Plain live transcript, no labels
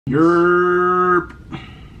Yerp.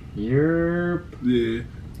 Yerp. Yeah.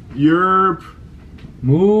 Yerp.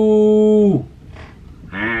 Moo.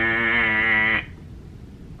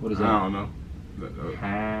 What is that? I don't know.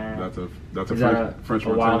 That's a French a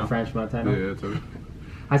Montana. wild French Montana? Yeah, it's a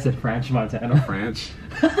I said French Montana. French.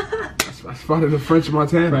 I spotted a French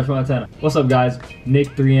Montana. French Montana. What's up, guys? Nick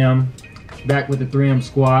 3M. Back with the 3M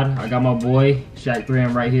squad. I got my boy, Shaq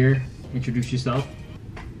 3M right here. Introduce yourself.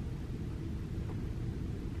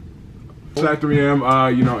 Shaq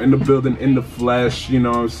 3M, you know, in the building, in the flesh, you know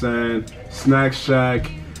what I'm saying? Snack Shack,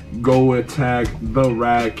 Go Attack, The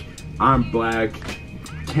Rack, I'm Black.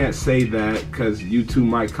 Can't say that because YouTube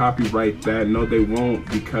might copyright that. No, they won't,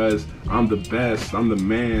 because I'm the best. I'm the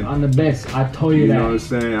man. I'm the best. I told you that. You know what I'm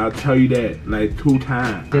saying? I'll tell you that like 2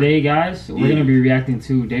 times. Today, guys, we're going to be reacting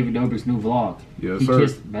to David Dobrik's new vlog. Yes, he sir.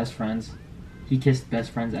 kissed best friends. He kissed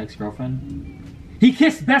best friend's ex-girlfriend. He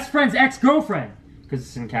kissed best friend's ex-girlfriend! Because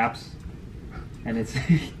it's in caps. And it's...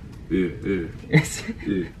 yeah.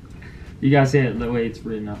 You gotta say it the way it's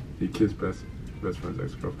written up. He kissed best friend's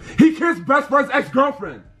ex-girlfriend. He kissed best friend's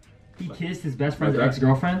ex-girlfriend! He kissed his best friend's like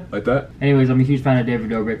ex-girlfriend? Like that? Anyways, I'm a huge fan of David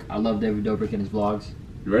Dobrik. I love David Dobrik and his vlogs.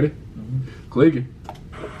 You ready? Click it.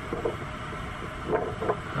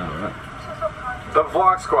 Alright. The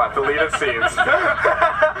vlog squad deleted scenes.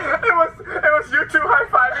 it was you two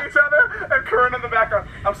high-fiving each other and Corinne in the background.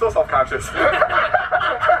 I'm so self-conscious.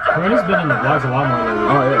 Corinne's been in the vlogs a lot more lately.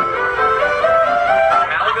 Oh yeah.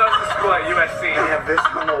 Allie goes to school at USC. They have this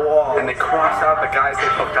on the wall. And they crossed out the guys they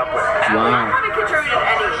hooked up with. Wow. I haven't contributed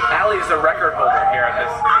any. Allie is a record holder here at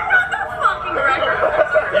this. I'm not the fucking record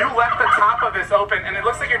holder. You left the top of this open and it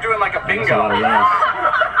looks like you're doing like a bingo.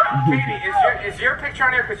 Katie, is your picture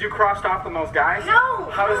on here because you crossed off the most guys? No.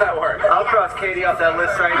 How does that work? I'll cross Katie off that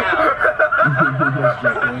list right now.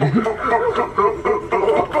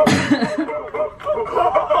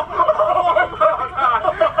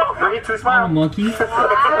 Bring it to a Oh, smile. monkey. Press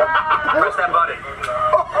that button.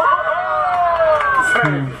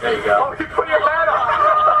 There you go. Oh, you put your hat on.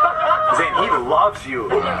 Zane, he loves you.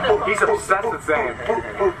 He's obsessed with Zane.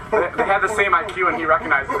 They have the same IQ and he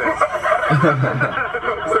recognizes it.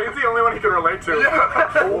 So he's the only one he can relate to.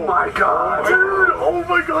 Oh my god. Dude, oh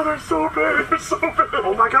my god, they're so big. They're so big.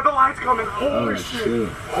 Oh my god, the line's coming. Holy shit.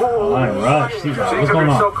 Oh, I rush. What's going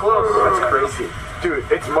They're so on? close. That's crazy. Dude,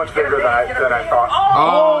 it's much bigger than I thought.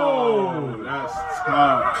 Oh, that's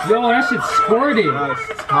tough. Yo, that shit squirted. That's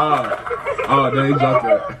tough. Oh, then he dropped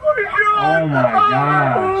it. Oh my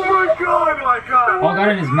gosh. Oh my god. Oh, got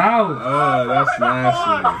in his mouth. Oh, that's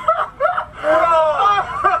nasty.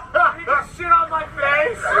 He just shit on my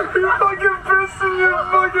face. You fucking pissed in your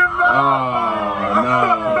fucking mouth. Oh, no.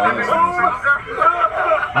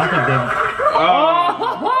 I think they... Oh!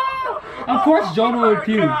 Of course Jonah would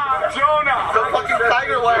puke. Jonah! The fucking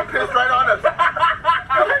tiger lion pissed right on us.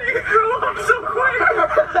 He grew up so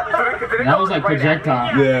quick. That was like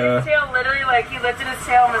projectile. Yeah. His tail literally, like, he lifted his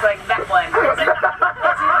tail and was like, that one. I was like,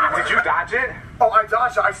 Did you dodge it? Oh, I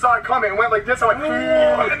dodged it. I saw it coming. It went like this. I went,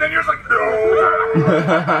 and then you're just like, no.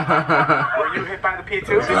 Were you hit by the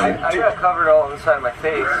P2? I got covered all on the side of my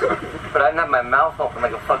face, but I didn't have my mouth open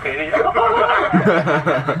like a fucking idiot.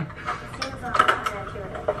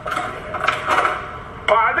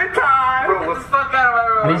 Party time! Bro, get the fuck out of my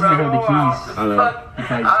room. He doesn't have the keys. I know. Fuck He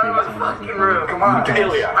probably just out gave of it my to someone else. fucking room. Come on,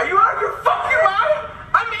 Ilya. Are you out of your fucking mind?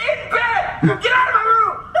 I'm in bed! Get out of my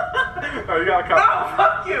room! Oh, you gotta come. No,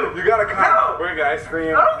 fuck you! You gotta come. No. We're gonna ice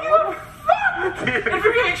cream. I don't give a fuck! If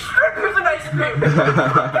you're getting strippers and ice cream, get out of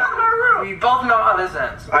my room! We both know how this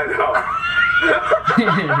ends. I know.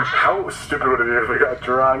 How stupid would it be if we got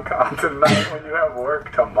drunk on tonight when you have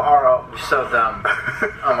work tomorrow? You're so dumb.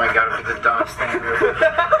 Oh my god, it'd be the dumbest thing ever.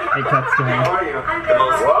 It cuts to him. How are you?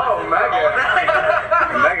 Whoa,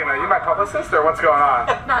 Megan. Megan, are you my publicist or what's going on?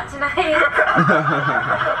 not tonight. Are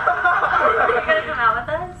you gonna come out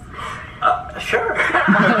with us? Sure. That's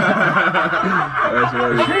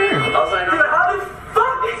right. Sure. I was like, dude, how the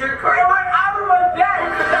fuck is your car? Am I out of my bed?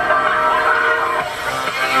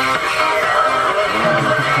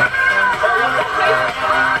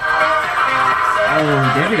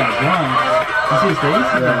 Oh, David got drunk. You see his face?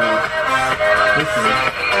 Yeah.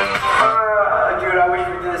 Dude, I wish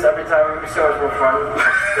we could do this every time. It would be so much more fun.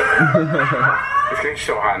 It's getting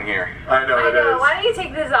so hot in here. I know. Why don't you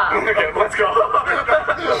take this off? Okay, let's go.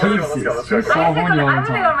 Jesus, she's so I'm horny all gonna the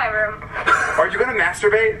go to time. my room. Are you gonna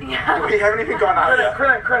mastermate? Yeah. We haven't even gone out yet.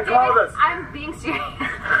 Corinne, come on with us. I'm being serious.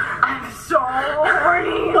 I'm so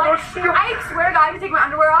horny. Like, I swear to God, I could take my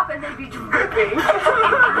underwear off and they'd be dripping. Can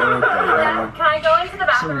I go into the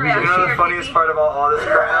bathroom You reaction? know the funniest part about all this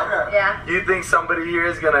crap? Yeah. You think somebody here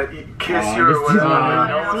is gonna kiss you or whatever, and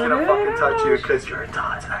no one's gonna fucking touch you because you're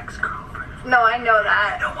Todd's ex-girlfriend. No, I know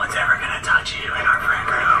that. No one's ever gonna touch you in our friend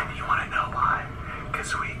group. You wanna know why?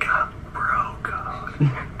 Because we got bro code.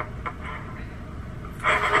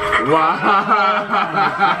 Wow.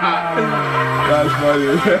 That's funny.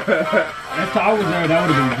 If Todd was there, that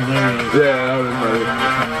would have been hilarious. Yeah, that would have been funny.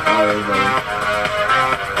 That would have been funny.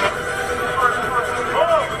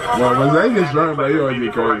 Well, when Zane gets drunk, bro, he always be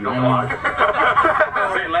crazy.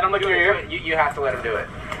 Let him look at your ear. You have to let him do it.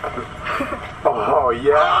 Oh,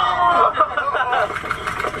 yeah.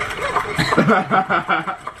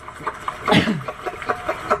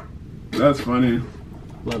 That's funny.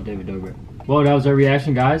 Love David Dobrik. Well, that was our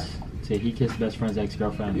reaction, guys. To he kissed best friend's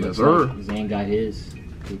ex-girlfriend. Yes, Looks sir. like Zane got his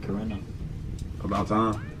with Corinna. About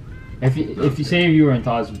time. If you say you were in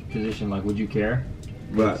Todd's position, like, would you care?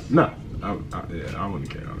 But, no. I wouldn't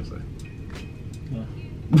care, honestly. Yeah.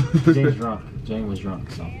 Zane's drunk. Zane was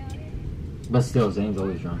drunk, so. But still, Zane's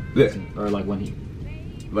always drunk. Yeah. Or like when he.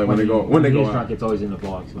 Like when they go he's out. drunk, it's always in the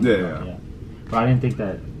vlogs. when Yeah, he's drunk, yeah. But I didn't think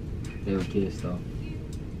that they would kiss though.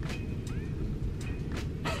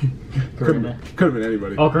 Corinna. Could have been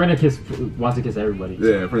anybody. Oh, Corinna wants to kiss everybody.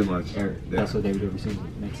 Yeah, pretty much. Or, Yeah. That's what David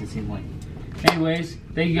Dobrik makes it seem like. Anyways,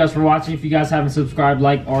 thank you guys for watching. If you guys haven't subscribed,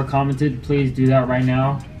 liked, or commented, please do that right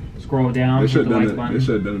now. Scroll down, They hit should the have like done it. button. They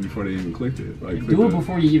should have done it before they even clicked it. Like, Do it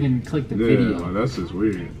before you even click the video. Like, that's just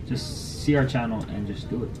weird. Just see our channel and just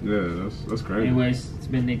do it. Yeah, that's crazy. Anyways, it's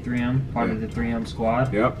been Nick 3M, part of the 3M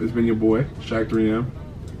squad. Yep, it's been your boy, Shaq 3M.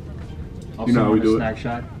 Also You know how we on do the it. Snack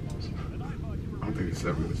Shot. I don't think it's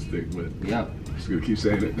ever gonna stick, but Yep. I'm just gonna keep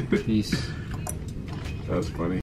saying it. Peace. That's funny.